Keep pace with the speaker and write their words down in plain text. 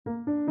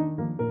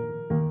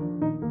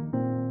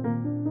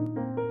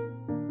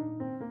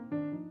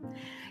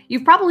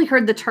You've probably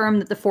heard the term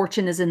that the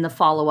fortune is in the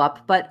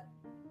follow-up, but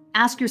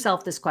ask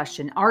yourself this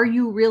question. Are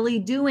you really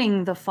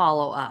doing the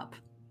follow-up?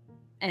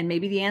 And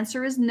maybe the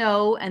answer is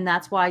no, and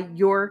that's why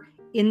you're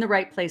in the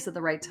right place at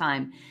the right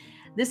time.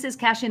 This is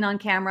Cash In on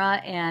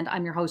Camera, and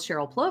I'm your host,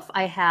 Cheryl Plouffe.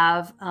 I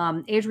have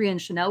Adrian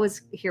Chenault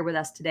is here with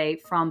us today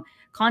from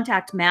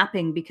Contact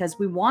Mapping because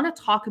we want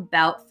to talk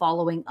about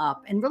following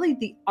up and really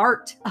the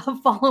art of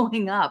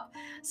following up.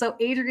 So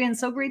Adrian,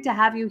 so great to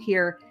have you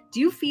here. Do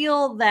you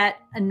feel that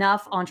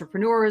enough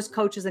entrepreneurs,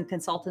 coaches, and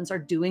consultants are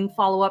doing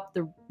follow-up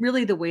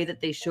really the way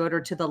that they should or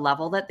to the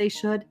level that they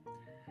should?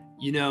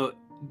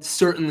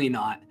 Certainly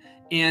not.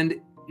 And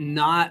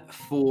not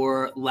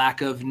for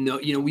lack of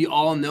we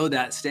all know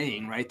that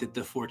saying, right? That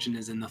the fortune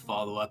is in the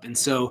follow-up. And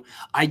so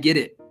I get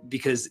it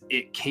because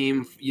it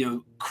came,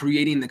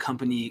 creating the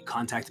company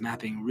Contact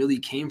Mapping really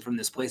came from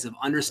this place of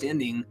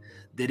understanding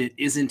that it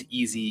isn't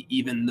easy,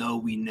 even though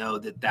we know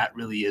that that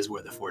really is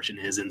where the fortune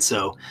is. And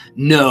so,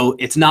 no,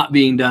 it's not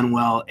being done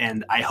well.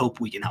 And I hope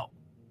we can help.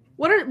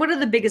 What are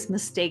the biggest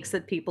mistakes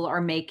that people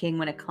are making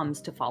when it comes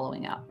to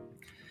following up?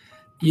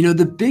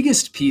 The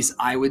biggest piece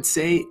I would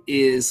say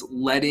is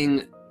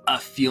letting a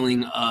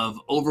feeling of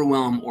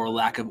overwhelm or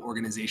lack of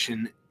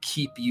organization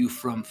keep you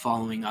from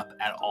following up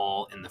at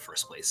all in the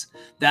first place.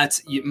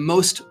 That's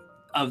most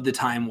of the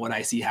time what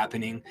I see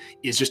happening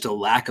is just a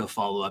lack of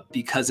follow-up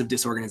because of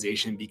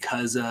disorganization,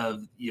 because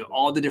of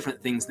all the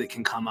different things that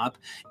can come up,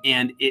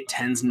 and it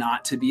tends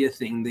not to be a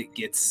thing that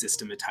gets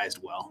systematized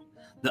well.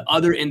 The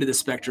other end of the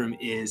spectrum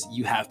is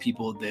you have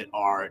people that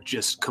are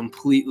just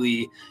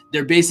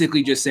they're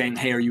basically just saying,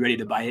 hey, are you ready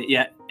to buy it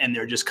yet? And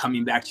they're just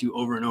coming back to you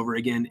over and over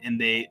again, and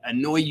they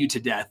annoy you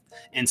to death.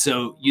 And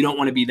so you don't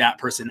want to be that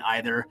person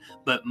either,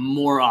 but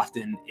more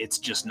often it's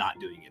just not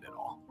doing it at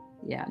all.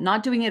 Yeah,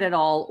 not doing it at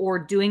all or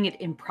doing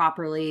it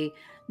improperly,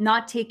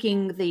 not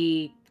taking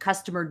the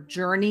customer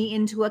journey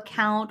into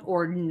account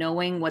or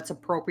knowing what's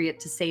appropriate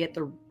to say at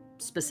the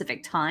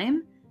specific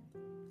time.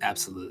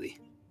 Absolutely.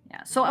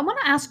 Yeah. So I want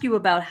to ask you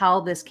about how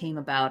this came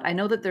about. I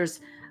know that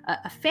there's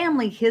a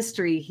family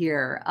history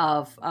here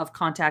of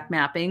contact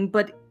mapping,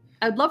 but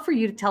I'd love for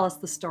you to tell us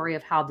the story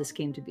of how this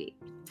came to be.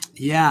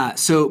 Yeah.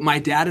 So my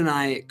dad and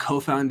I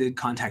co-founded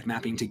Contact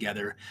Mapping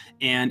together.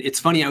 And it's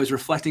funny, I was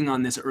reflecting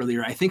on this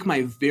earlier. I think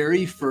my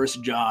very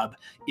first job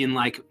in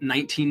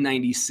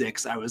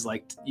 1996, I was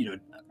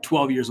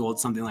 12 years old,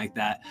 something like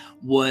that,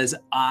 was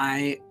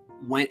I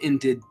went and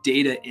did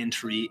data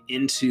entry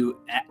into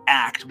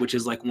ACT, which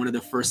is one of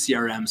the first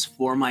CRMs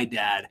for my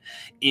dad.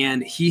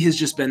 And he has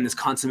just been this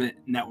consummate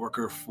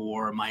networker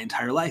for my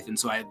entire life. And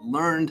so I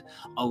learned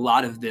a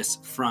lot of this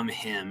from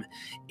him.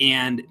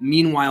 And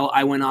meanwhile,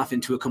 I went off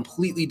into a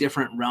completely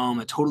different realm,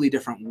 a totally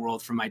different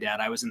world from my dad.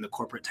 I was in the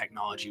corporate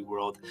technology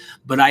world,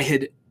 but I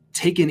had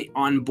taken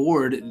on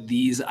board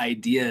these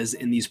ideas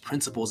and these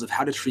principles of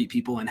how to treat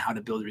people and how to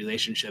build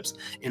relationships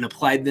and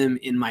applied them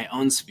in my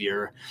own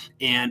sphere.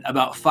 And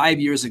about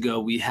 5 years ago,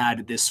 we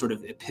had this sort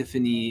of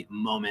epiphany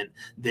moment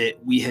that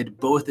we had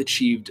both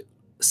achieved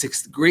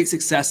great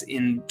success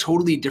in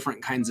totally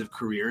different kinds of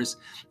careers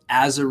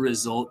as a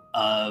result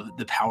of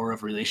the power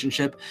of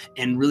relationship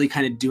and really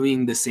kind of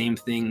doing the same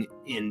thing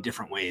in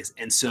different ways.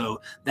 And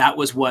so that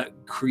was what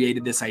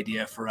created this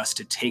idea for us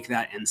to take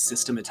that and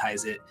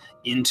systematize it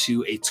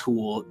into a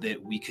tool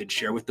that we could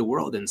share with the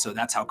world. And so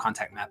that's how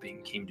Contact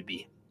Mapping came to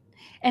be.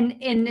 And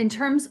in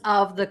terms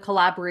of the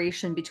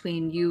collaboration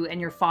between you and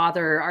your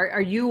father,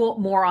 are you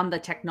more on the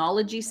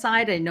technology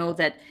side? I know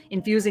that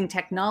infusing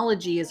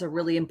technology is a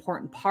really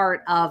important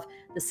part of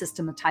the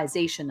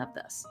systematization of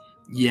this.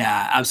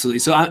 Yeah, absolutely.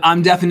 So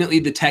I'm definitely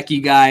the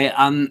techie guy.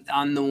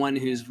 I'm the one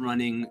who's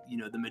running,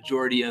 the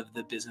majority of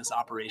the business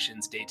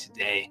operations day to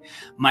day.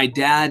 My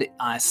dad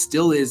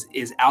still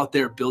is out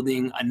there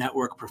building a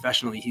network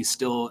professionally. He's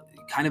still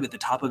kind of at the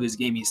top of his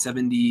game. He's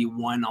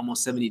 71,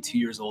 almost 72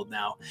 years old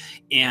now.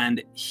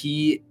 And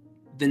the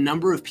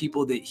number of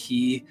people that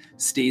he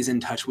stays in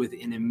touch with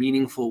in a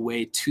meaningful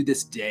way to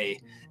this day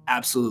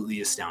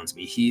absolutely astounds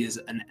me. He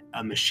is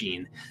a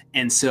machine.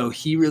 And so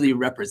he really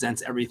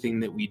represents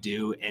everything that we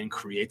do and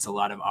creates a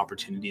lot of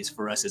opportunities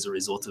for us as a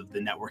result of the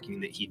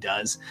networking that he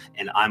does.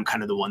 And I'm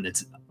kind of the one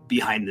that's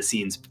behind the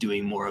scenes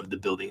doing more of the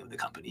building of the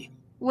company.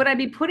 Would I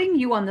be putting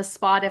you on the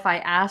spot if I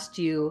asked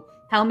you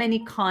how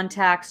many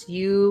contacts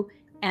you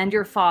and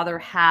your father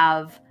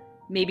have,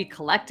 maybe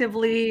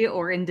collectively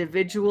or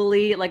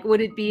individually?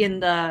 Would it be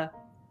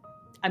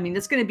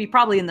it's going to be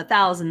probably in the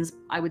thousands,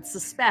 I would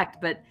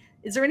suspect, but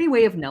is there any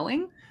way of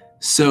knowing?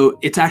 So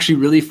it's actually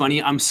really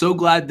funny. I'm so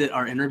glad that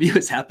our interview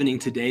is happening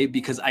today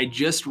because I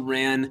just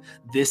ran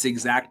this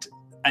exact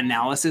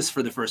analysis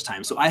for the first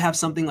time. So I have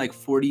something like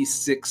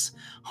 4,600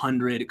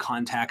 1,500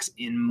 contacts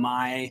in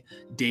my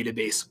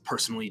database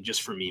personally,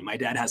 just for me. My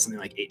dad has something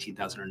like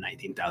 18,000 or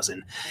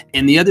 19,000.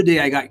 And the other day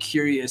I got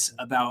curious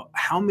about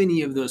how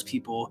many of those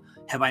people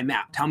have I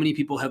mapped? How many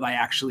people have I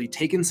actually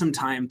taken some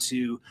time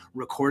to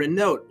record a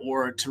note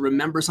or to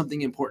remember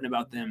something important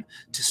about them,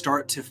 to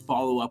start to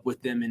follow up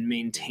with them and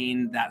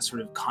maintain that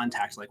sort of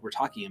contact like we're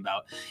talking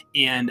about?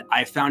 And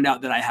I found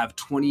out that I have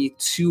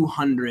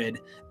 2,200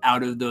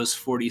 out of those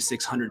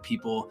 4,600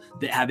 people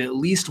that have at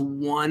least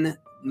one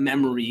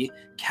memory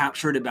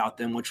captured about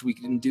them, which we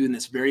can do in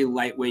this very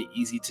lightweight,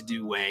 easy to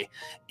do way.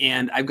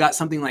 And I've got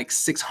something like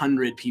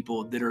 600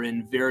 people that are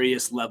in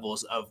various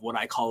levels of what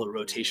I call a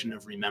rotation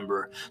of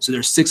remember. So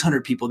there's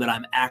 600 people that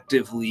I'm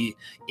actively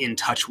in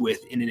touch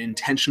with in an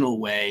intentional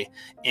way.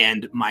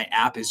 And my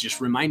app is just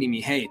reminding me,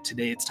 hey,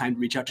 today it's time to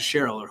reach out to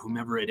Cheryl or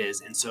whomever it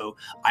is. And so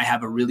I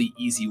have a really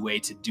easy way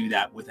to do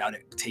that without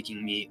it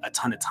taking me a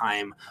ton of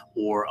time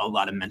or a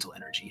lot of mental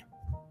energy.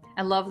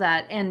 I love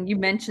that. And you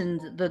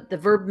mentioned the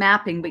verb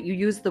mapping, but you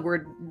use the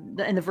word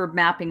and the verb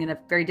mapping in a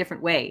very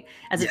different way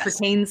as it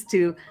pertains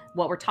to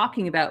what we're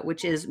talking about,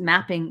 which is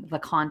mapping the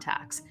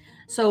contacts.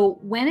 So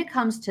when it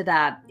comes to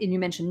that, and you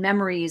mentioned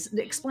memories,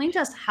 explain to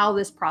us how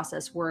this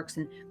process works.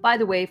 And by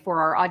the way,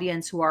 for our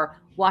audience who are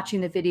watching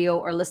the video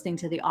or listening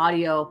to the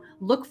audio,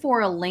 look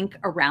for a link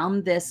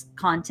around this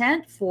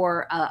content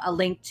for a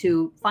link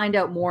to find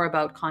out more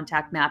about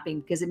contact mapping,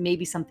 because it may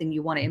be something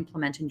you want to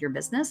implement in your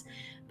business.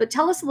 But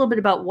tell us a little bit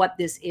about what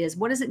this is.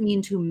 What does it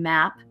mean to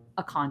map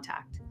a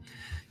contact?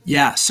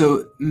 Yeah,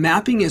 so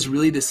mapping is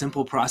really the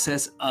simple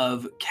process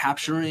of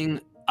capturing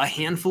a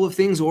handful of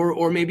things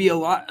or maybe a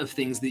lot of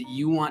things that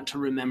you want to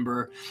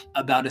remember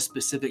about a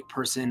specific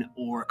person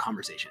or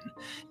conversation.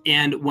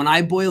 And when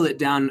I boil it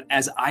down,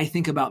 as I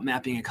think about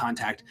mapping a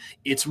contact,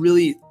 it's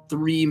really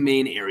three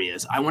main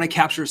areas. I want to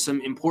capture some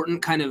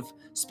important kind of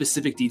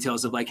specific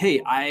details of like, hey,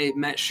 I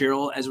met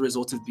Cheryl as a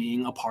result of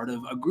being a part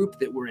of a group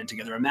that we're in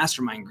together, a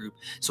mastermind group.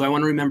 So I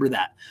want to remember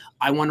that.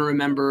 I want to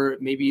remember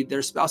maybe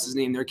their spouse's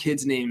name, their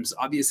kids' names,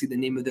 obviously the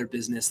name of their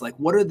business. Like,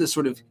 what are the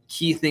sort of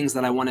key things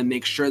that I want to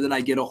make sure that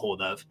I get a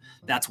hold of?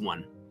 That's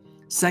one.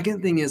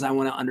 Second thing is I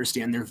want to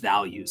understand their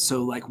values.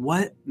 So like,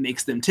 what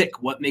makes them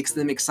tick? What makes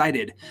them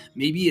excited?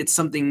 Maybe it's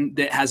something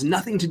that has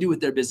nothing to do with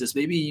their business.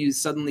 Maybe you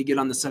suddenly get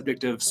on the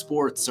subject of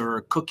sports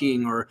or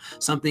cooking or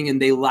something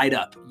and they light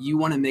up. You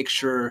want to make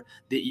sure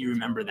that you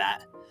remember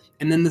that.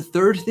 And then the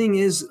third thing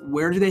is,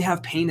 where do they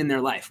have pain in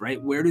their life,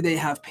 right? Where do they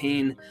have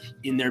pain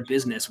in their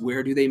business?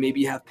 Where do they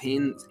maybe have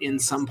pain in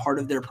some part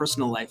of their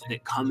personal life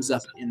that comes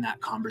up in that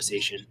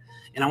conversation?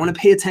 And I want to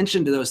pay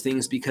attention to those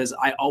things because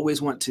I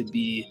always want to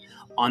be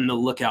on the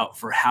lookout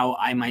for how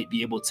I might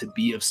be able to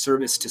be of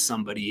service to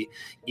somebody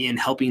in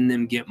helping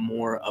them get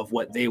more of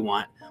what they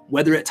want,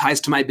 whether it ties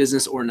to my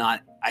business or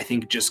not. I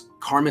think just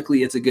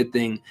karmically, it's a good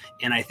thing.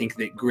 And I think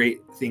that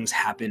great things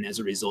happen as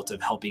a result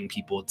of helping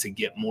people to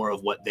get more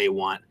of what they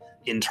want.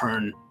 In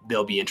turn,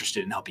 they'll be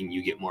interested in helping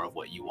you get more of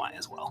what you want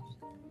as well.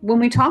 When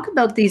we talk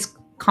about these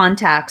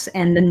contacts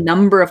and the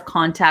number of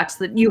contacts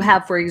that you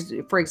have, for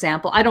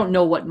example, I don't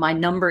know what my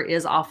number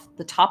is off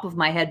the top of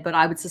my head, but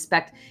I would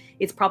suspect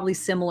it's probably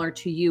similar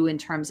to you in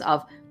terms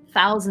of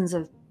thousands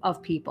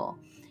of people.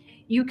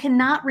 You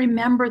cannot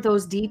remember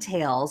those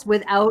details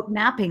without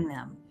mapping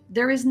them.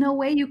 There is no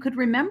way you could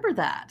remember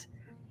that.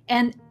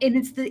 And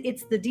it's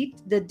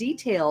the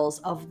details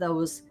of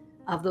those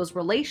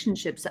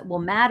relationships that will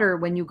matter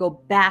when you go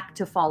back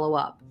to follow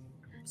up.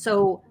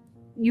 So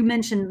you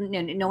mentioned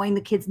knowing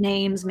the kids'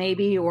 names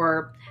maybe,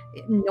 or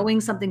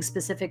knowing something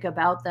specific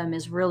about them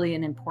is really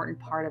an important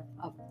part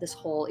of this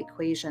whole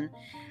equation.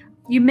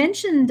 You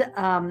mentioned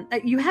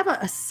you have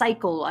a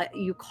cycle.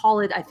 You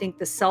call it, I think,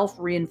 the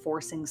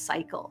self-reinforcing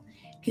cycle.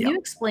 Can you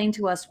explain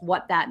to us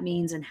what that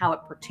means and how it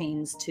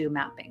pertains to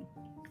mapping?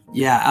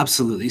 Yeah,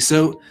 absolutely.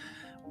 So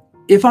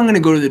if I'm going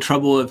to go to the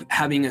trouble of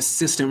having a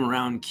system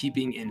around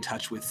keeping in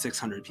touch with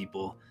 600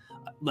 people,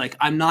 like,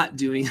 I'm not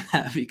doing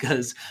that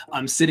because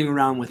I'm sitting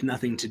around with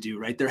nothing to do,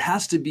 right? There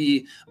has to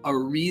be a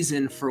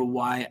reason for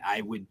why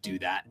I would do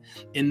that.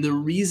 And the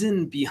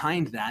reason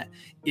behind that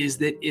is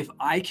that if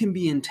I can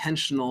be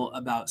intentional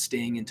about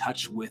staying in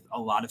touch with a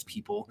lot of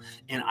people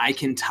and I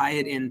can tie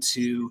it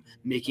into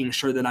making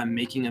sure that I'm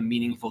making a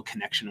meaningful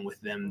connection with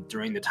them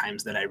during the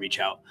times that I reach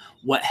out,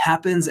 what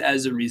happens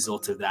as a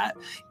result of that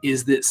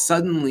is that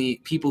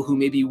suddenly people who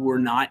maybe were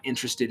not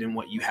interested in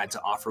what you had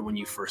to offer when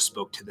you first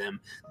spoke to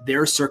them,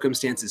 their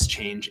circumstances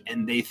change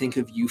and they think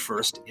of you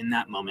first in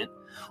that moment.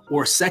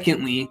 Or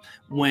secondly,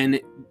 when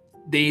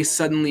they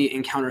suddenly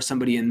encounter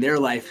somebody in their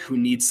life who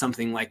needs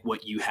something like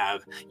what you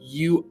have,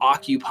 you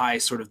occupy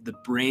sort of the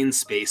brain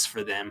space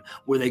for them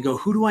where they go,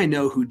 who do I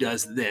know who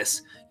does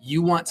this?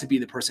 you want to be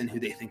the person who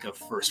they think of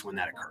first when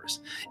that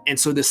occurs. And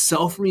so the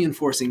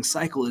self-reinforcing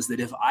cycle is that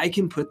if I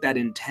can put that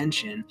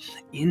intention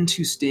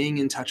into staying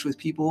in touch with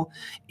people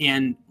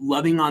and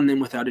loving on them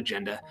without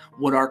agenda,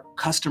 what our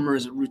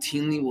customers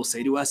routinely will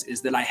say to us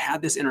is that I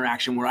had this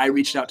interaction where I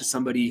reached out to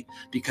somebody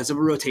because of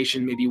a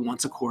rotation, maybe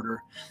once a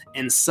quarter,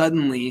 and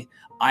suddenly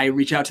I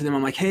reach out to them.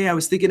 I'm like, hey, I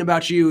was thinking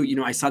about you. You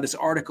know, I saw this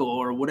article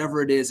or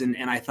whatever it is, and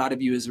I thought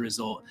of you as a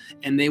result.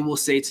 And they will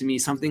say to me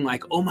something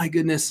like, oh my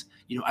goodness,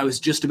 you know, I was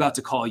just about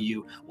to call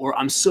you, or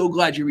I'm so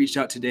glad you reached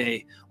out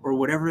today, or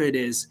whatever it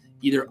is.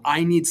 Either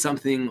I need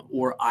something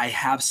or I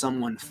have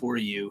someone for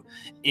you.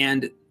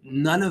 And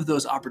none of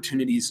those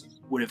opportunities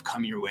would have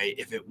come your way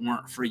if it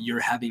weren't for your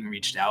having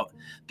reached out,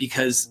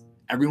 because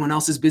everyone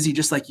else is busy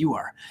just like you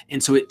are.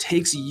 And so it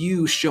takes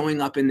you showing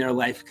up in their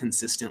life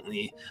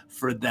consistently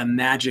for the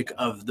magic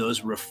of those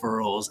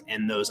referrals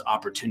and those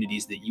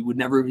opportunities that you would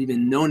never have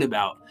even known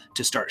about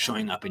to start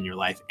showing up in your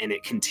life. And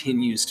it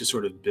continues to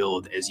sort of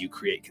build as you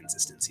create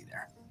consistency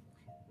there.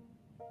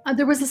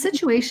 There was a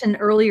situation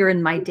earlier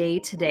in my day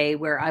today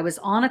where I was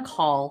on a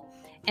call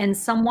and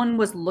someone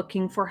was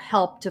looking for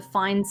help to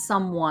find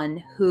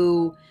someone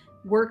who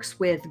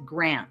works with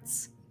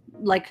grants,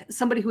 like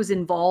somebody who's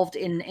involved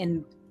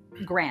in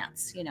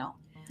grants, you know.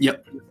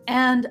 Yep.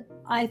 And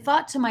I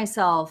thought to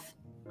myself,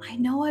 I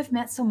know I've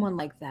met someone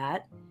like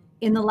that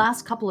in the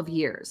last couple of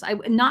years.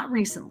 Not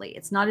recently.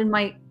 It's not in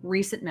my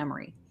recent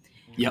memory.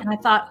 Yep. And I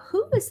thought,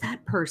 who is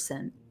that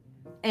person?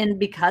 And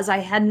because I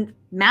hadn't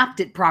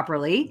mapped it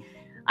properly,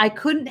 I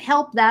couldn't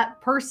help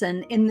that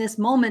person in this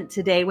moment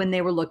today when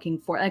they were looking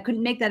for it. I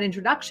couldn't make that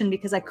introduction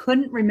because I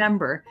couldn't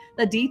remember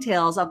the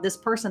details of this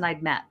person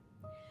I'd met.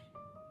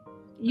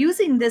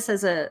 Using this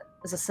as a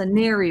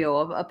scenario,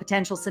 of a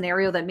potential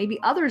scenario that maybe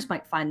others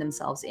might find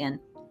themselves in,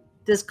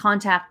 does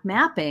contact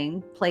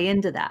mapping play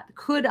into that?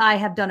 Could I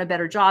have done a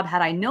better job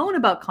had I known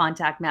about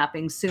contact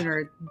mapping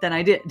sooner than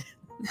I did?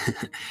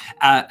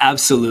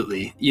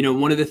 Absolutely. You know,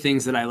 one of the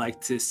things that I like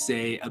to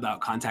say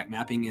about contact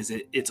mapping is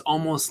it's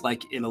almost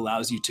like it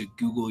allows you to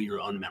Google your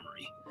own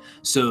memory.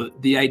 So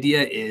the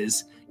idea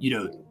is, you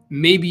know,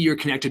 maybe you're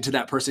connected to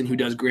that person who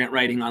does grant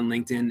writing on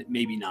LinkedIn,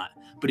 maybe not.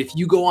 But if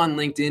you go on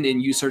LinkedIn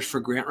and you search for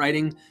grant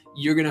writing,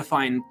 you're going to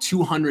find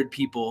 200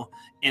 people.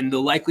 And the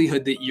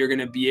likelihood that you're going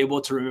to be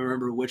able to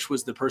remember which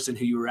was the person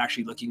who you were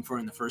actually looking for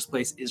in the first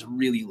place is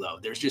really low.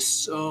 There's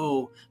just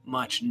so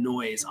much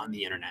noise on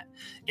the internet.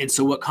 And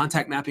so what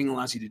contact mapping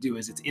allows you to do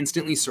is it's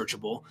instantly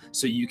searchable.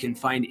 So you can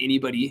find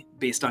anybody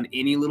based on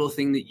any little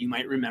thing that you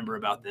might remember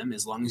about them,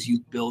 as long as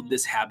you build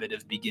this habit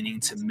of beginning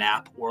to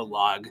map or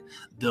log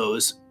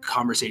those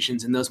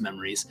conversations and those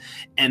memories.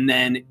 And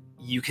then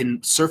you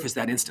can surface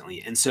that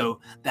instantly. And so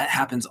that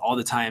happens all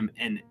the time.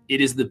 And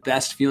it is the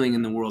best feeling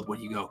in the world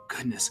when you go,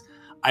 goodness,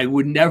 I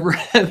would never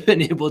have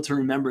been able to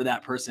remember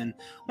that person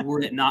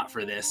were it not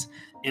for this.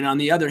 And on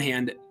the other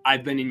hand,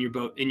 I've been in your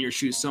boat, in your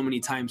shoes so many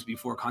times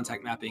before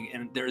contact mapping,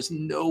 and there's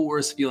no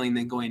worse feeling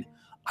than going,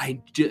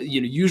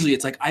 usually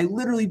it's like, I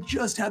literally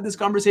just had this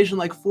conversation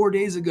like 4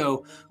 days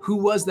ago. Who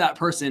was that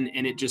person?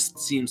 And it just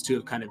seems to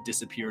have kind of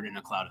disappeared in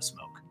a cloud of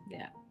smoke.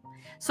 Yeah.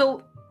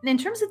 So in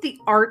terms of the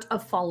art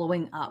of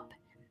following up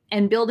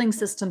and building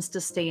systems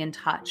to stay in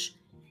touch,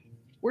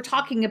 we're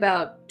talking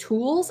about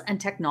tools and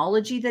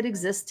technology that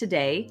exist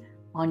today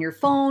on your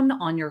phone,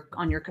 on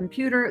your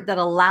computer, that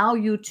allow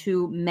you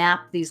to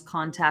map these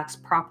contacts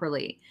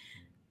properly.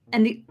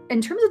 And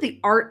in terms of the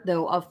art,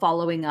 though, of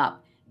following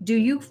up, do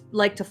you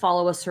like to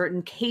follow a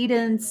certain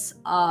cadence,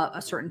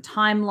 a certain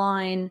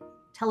timeline?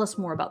 Tell us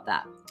more about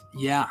that.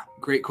 Yeah,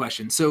 great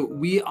question. So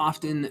we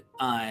often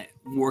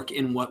work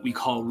in what we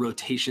call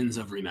rotations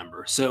of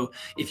remember. So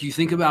if you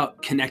think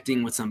about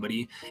connecting with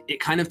somebody, it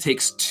kind of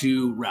takes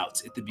two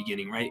routes at the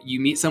beginning, right?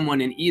 You meet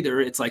someone and either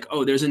it's like,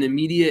 oh, there's an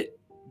immediate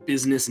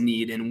business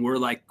need and we're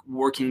like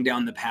working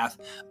down the path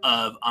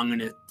of I'm going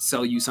to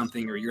sell you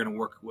something or you're going to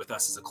work with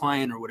us as a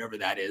client or whatever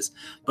that is.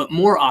 But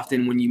more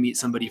often when you meet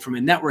somebody from a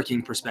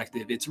networking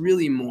perspective, it's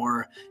really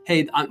more,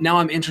 hey, now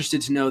I'm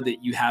interested to know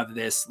that you have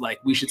this, like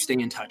we should stay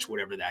in touch,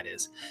 whatever that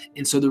is.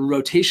 And so the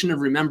rotation of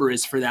remember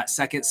is for that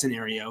second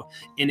scenario,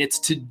 and it's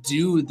to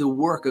do the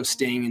work of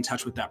staying in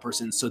touch with that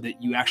person so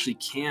that you actually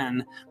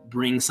can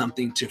bring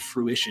something to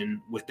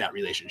fruition with that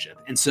relationship.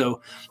 And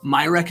so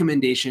my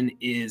recommendation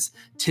is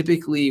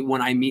typically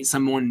when I meet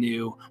someone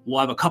new, we'll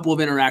have a couple of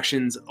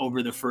interactions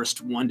over the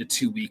first 1 to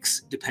 2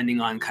 weeks,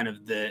 depending on kind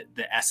of the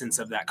essence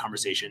of that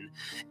conversation.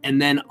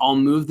 And then I'll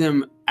move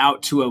them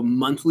out to a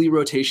monthly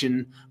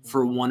rotation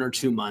for 1 or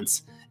 2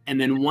 months. And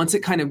then once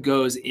it kind of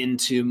goes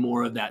into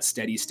more of that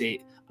steady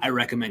state, I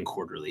recommend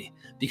quarterly,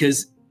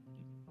 because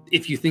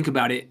if you think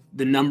about it,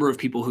 the number of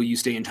people who you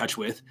stay in touch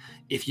with,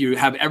 if you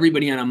have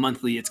everybody on a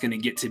monthly, it's going to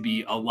get to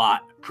be a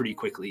lot pretty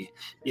quickly.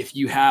 If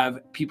you have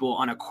people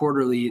on a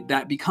quarterly,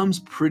 that becomes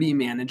pretty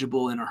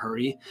manageable in a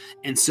hurry.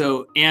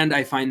 And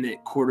I find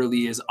that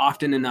quarterly is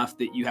often enough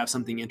that you have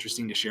something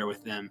interesting to share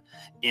with them,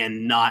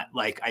 and not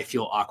like I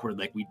feel awkward,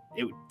 like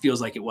it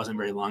feels like it wasn't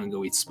very long ago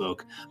we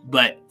spoke,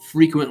 but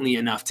frequently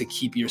enough to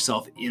keep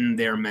yourself in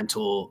their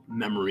mental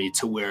memory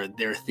to where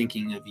they're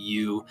thinking of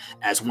you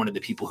as one of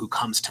the people who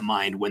comes to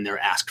mind when they're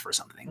asked for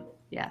something.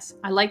 Yes,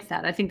 I like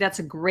that. I think that's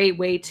a great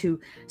way to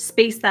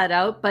space that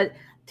out, but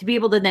to be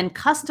able to then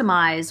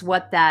customize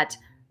what that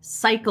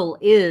cycle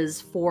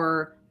is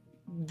for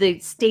the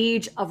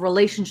stage of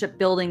relationship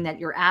building that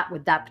you're at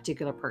with that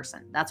particular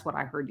person. That's what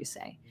I heard you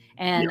say.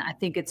 And Yep. I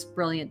think it's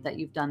brilliant that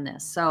you've done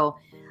this. So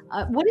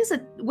what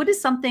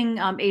is something,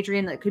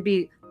 Adrian, that could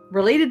be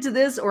related to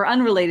this or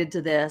unrelated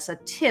to this, a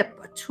tip,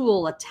 a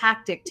tool, a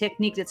tactic,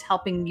 technique that's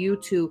helping you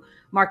to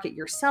market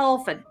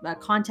yourself, a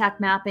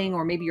contact mapping,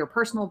 or maybe your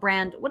personal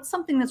brand? What's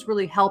something that's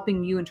really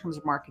helping you in terms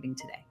of marketing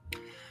today?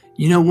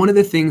 One of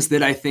the things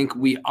that I think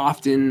we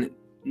often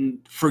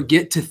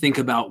forget to think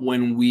about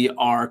when we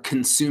are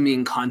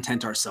consuming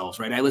content ourselves,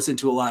 right? I listen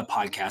to a lot of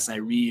podcasts. I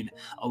read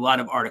a lot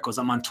of articles.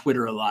 I'm on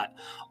Twitter a lot,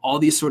 all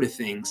these sort of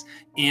things.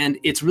 And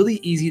it's really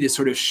easy to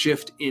sort of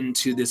shift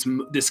into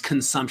this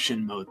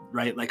consumption mode,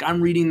 right? Like,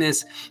 I'm reading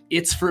this,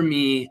 it's for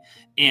me.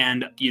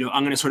 And,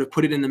 I'm going to sort of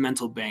put it in the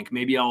mental bank.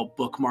 Maybe I'll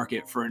bookmark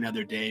it for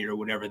another day or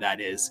whatever that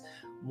is.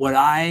 What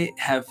I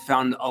have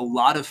found a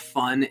lot of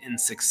fun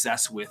and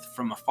success with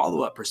from a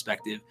follow-up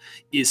perspective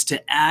is to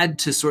add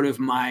to sort of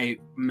my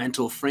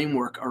mental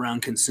framework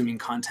around consuming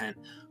content.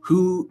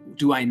 Who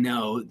do I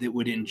know that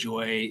would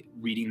enjoy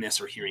reading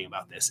this or hearing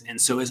about this? And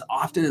so as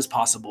often as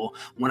possible,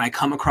 when I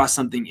come across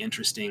something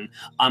interesting,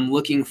 I'm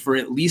looking for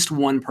at least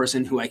one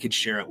person who I could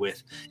share it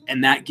with.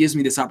 And that gives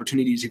me this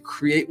opportunity to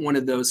create one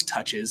of those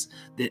touches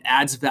that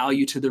adds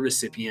value to the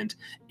recipient.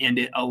 And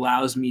it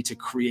allows me to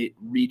create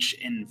reach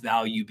and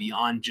value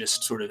beyond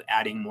just sort of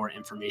adding more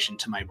information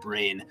to my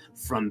brain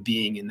from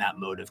being in that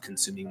mode of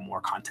consuming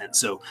more content.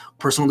 So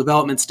personal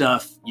development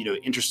stuff,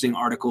 interesting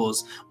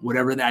articles,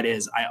 whatever that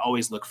is, I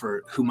always look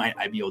for who might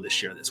I be able to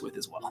share this with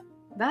as well.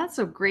 That's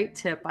a great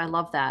tip. I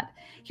love that.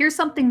 Here's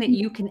something that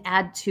you can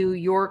add to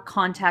your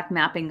contact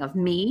mapping of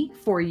me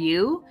for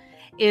you,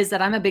 is that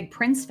I'm a big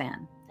Prince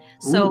fan.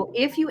 So Ooh.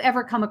 if you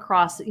ever come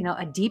across,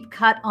 a deep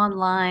cut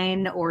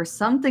online or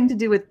something to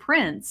do with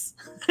Prince,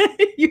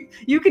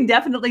 you can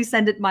definitely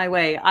send it my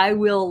way. I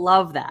will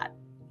love that.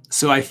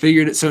 So I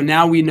figured it. So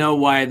now we know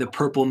why the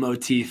purple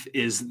motif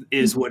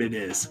is what it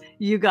is.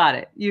 You got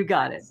it. You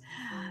got it.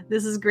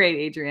 This is great,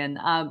 Adrian.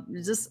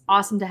 It's just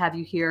awesome to have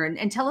you here.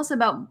 And tell us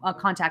about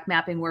contact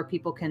mapping, where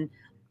people can,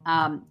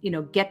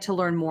 get to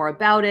learn more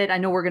about it. I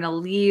know we're going to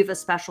leave a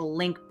special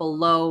link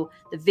below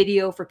the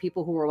video for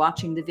people who are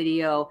watching the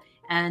video,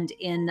 and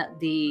in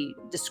the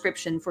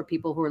description for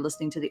people who are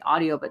listening to the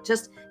audio. But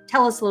just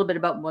tell us a little bit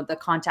about what the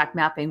contact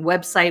mapping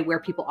website, where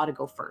people ought to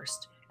go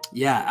first.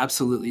 Yeah,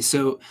 absolutely.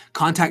 So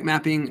contact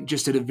mapping,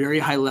 just at a very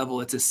high level,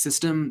 it's a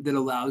system that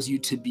allows you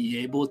to be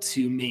able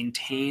to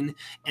maintain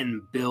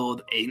and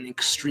build an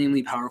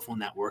extremely powerful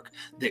network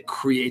that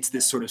creates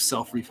this sort of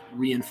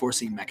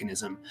self-reinforcing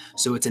mechanism.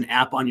 So it's an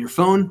app on your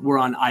phone. We're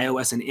on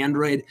iOS and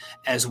Android,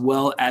 as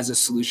well as a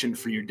solution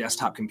for your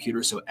desktop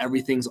computer. So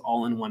everything's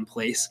all in one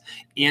place,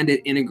 and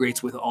it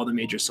integrates with all the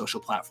major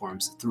social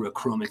platforms through a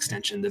Chrome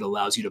extension that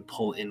allows you to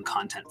pull in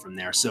content from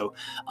there. So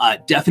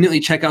definitely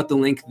check out the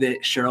link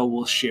that Cheryl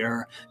will share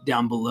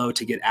down below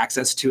to get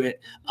access to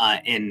it,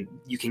 and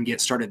you can get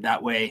started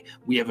that way.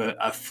 We have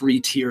a free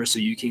tier, so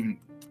you can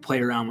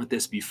play around with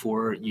this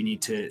before you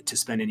need to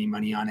spend any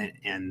money on it,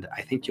 and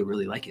I think you'll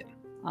really like it.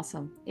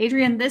 Awesome.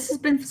 Adrian, this has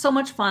been so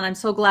much fun. I'm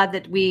so glad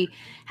that we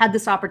had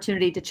this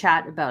opportunity to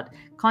chat about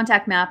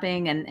contact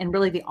mapping and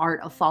really the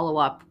art of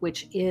follow-up,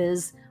 which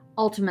is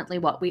ultimately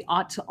what we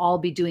ought to all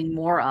be doing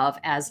more of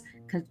as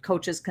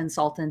coaches,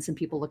 consultants, and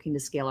people looking to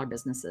scale our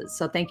businesses.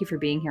 So thank you for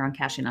being here on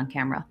Cashing on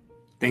Camera.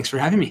 Thanks for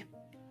having me.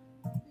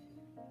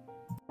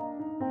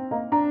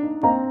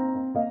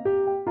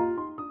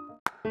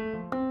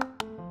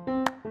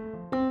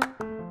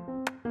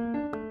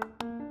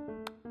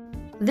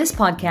 This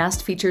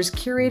podcast features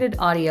curated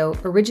audio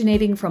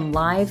originating from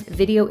live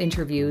video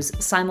interviews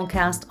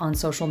simulcast on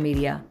social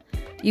media.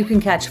 You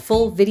can catch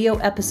full video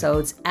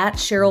episodes at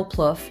Cheryl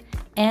Plouffe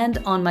and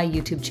on my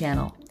YouTube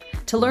channel.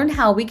 To learn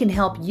how we can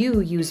help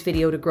you use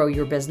video to grow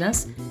your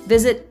business,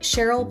 visit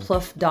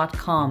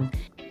CherylPlouffe.com.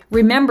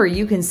 Remember,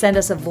 you can send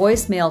us a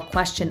voicemail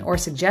question or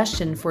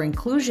suggestion for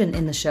inclusion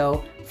in the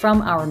show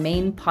from our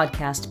main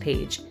podcast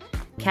page.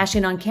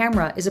 Cashing on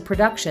Camera is a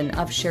production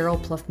of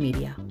Cheryl Plouffe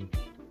Media.